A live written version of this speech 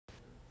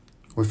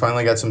We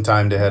finally got some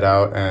time to head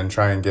out and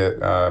try and get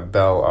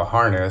Belle a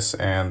harness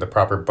and the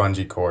proper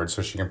bungee cord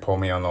so she can pull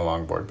me on the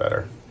longboard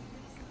better.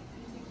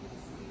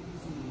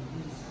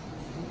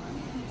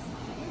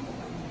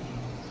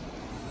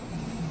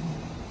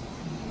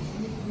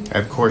 I,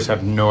 of course,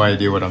 have no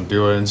idea what I'm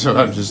doing, so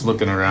I'm just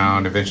looking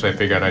around. Eventually, I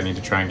figured I need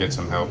to try and get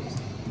some help.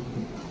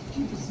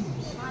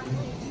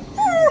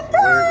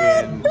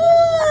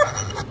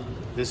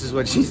 This is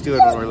what she's doing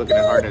when we're looking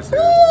at harnesses.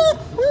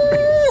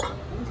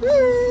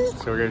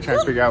 So we're gonna try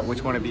and figure out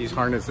which one of these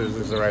harnesses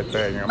is the right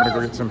thing. I'm gonna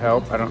go get some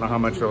help. I don't know how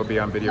much it'll be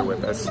on video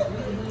with us,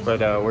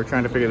 but we're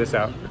trying to figure this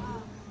out.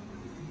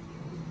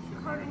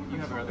 You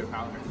have our other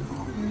powder.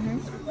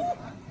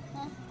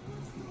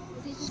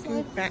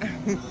 Scoot back.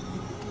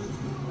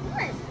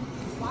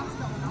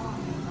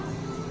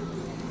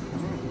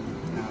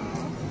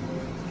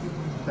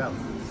 Belle,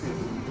 sit.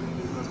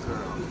 Good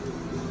girl.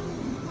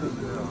 Good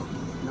girl.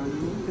 No, you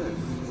need this.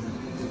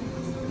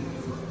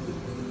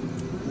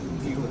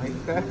 Do you like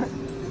that?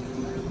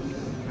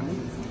 Come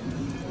here.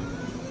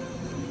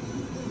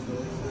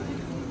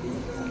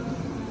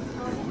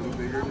 A little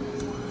bigger?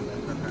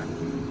 Okay. And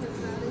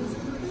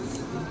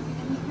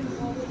you can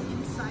roll it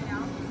inside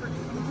out for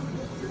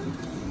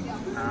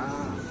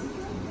Ah.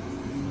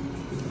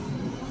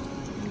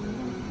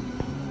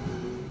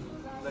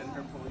 Letting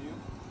her pull you?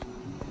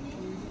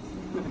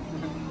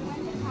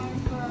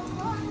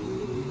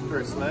 For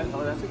a sled?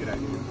 Oh, that's a good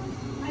idea.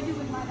 I do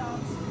with my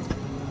dogs.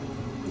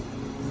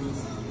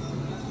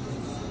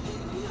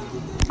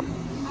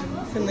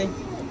 Finley,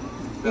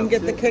 you can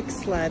get the kick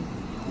sled.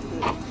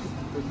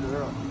 Good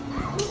girl.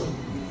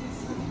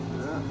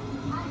 Yeah.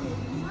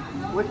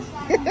 What?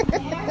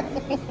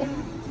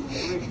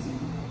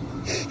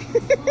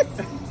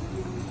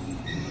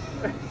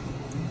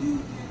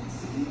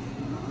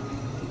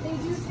 They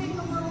do take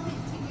a little bit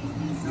to get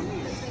used to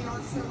because they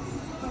are so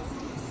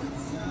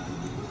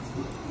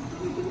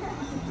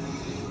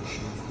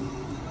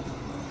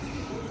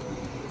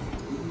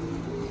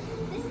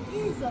This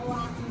is a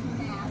lot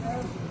matter.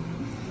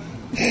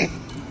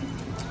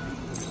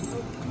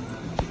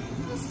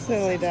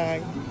 Silly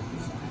dog.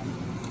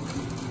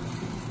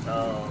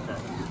 Oh, okay.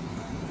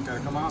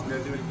 Gotta come out,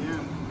 gotta do it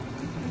again.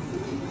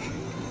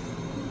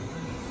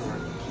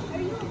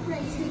 Are you a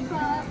racing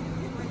club?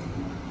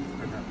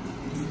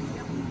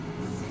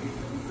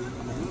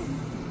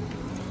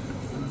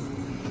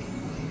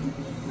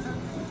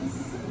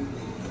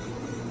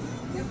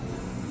 Yep.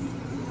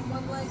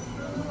 One leg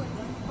through and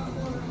then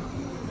forward.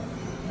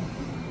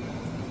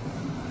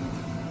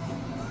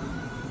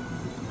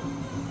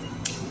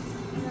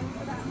 And then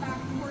for that back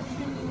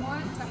portion, you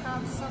want to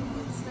have some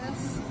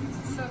looseness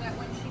so that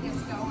when she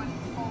gets going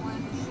and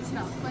pulling, she's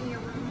got plenty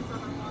of room for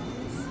her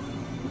lungs.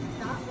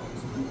 That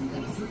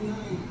looks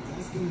really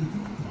good.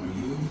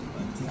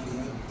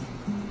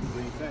 What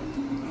do you think?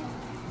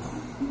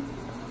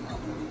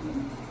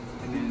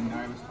 And then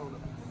I was told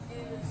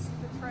Is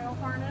the trail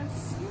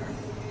harness,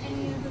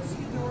 any of the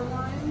ski door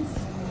lines,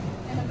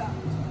 and a belt.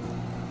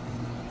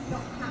 You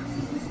don't have to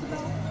use the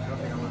belt. I don't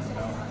think I want to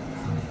know.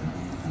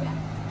 Yeah.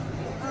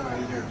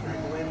 Is there a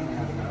trampoline and you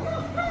have a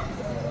belt?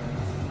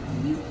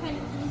 You can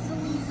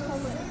easily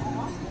pull it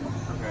off.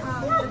 Okay.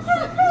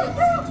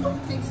 It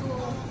takes a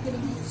little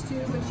getting used to,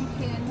 but you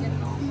can get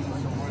it off.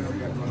 What do we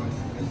got going?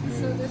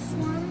 So this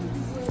one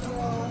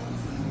will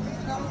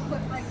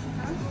put like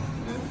that.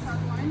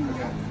 Tuck line.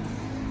 Okay.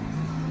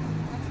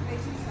 That's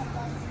basic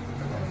setup.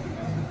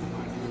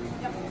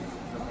 Yep.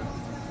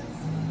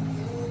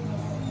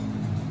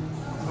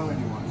 What color do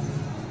you want?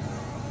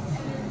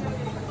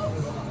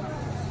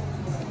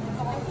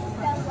 I think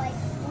Belle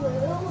likes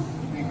blue.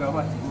 You think Belle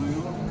likes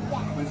blue?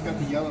 Yeah. But it's got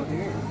the yellow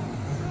hair.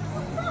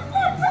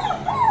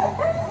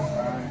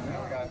 Alright, now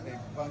we got a big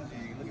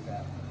bungee. Look at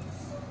that.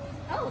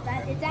 Oh,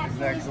 that is actually Isn't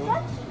that cool?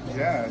 spongy.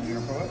 Yeah, you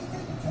gonna pull it?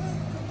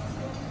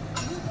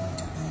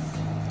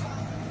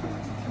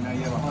 And now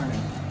you have a harness.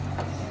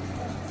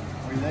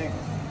 What do you think?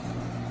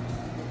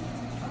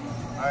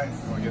 Alright, you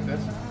wanna get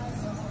this?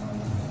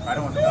 I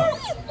don't want the belt.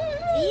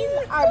 These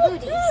are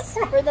booties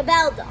for the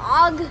Belle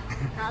dog.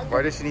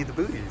 Why does she need the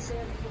booties?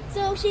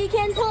 So she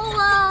can pull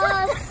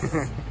us.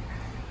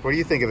 What do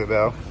you think of it,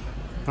 Belle?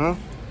 Huh?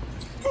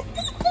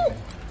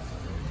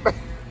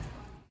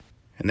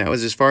 And that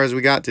was as far as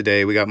we got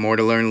today. We got more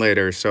to learn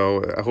later.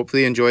 So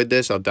hopefully you enjoyed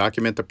this. I'll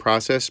document the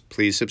process.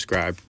 Please subscribe.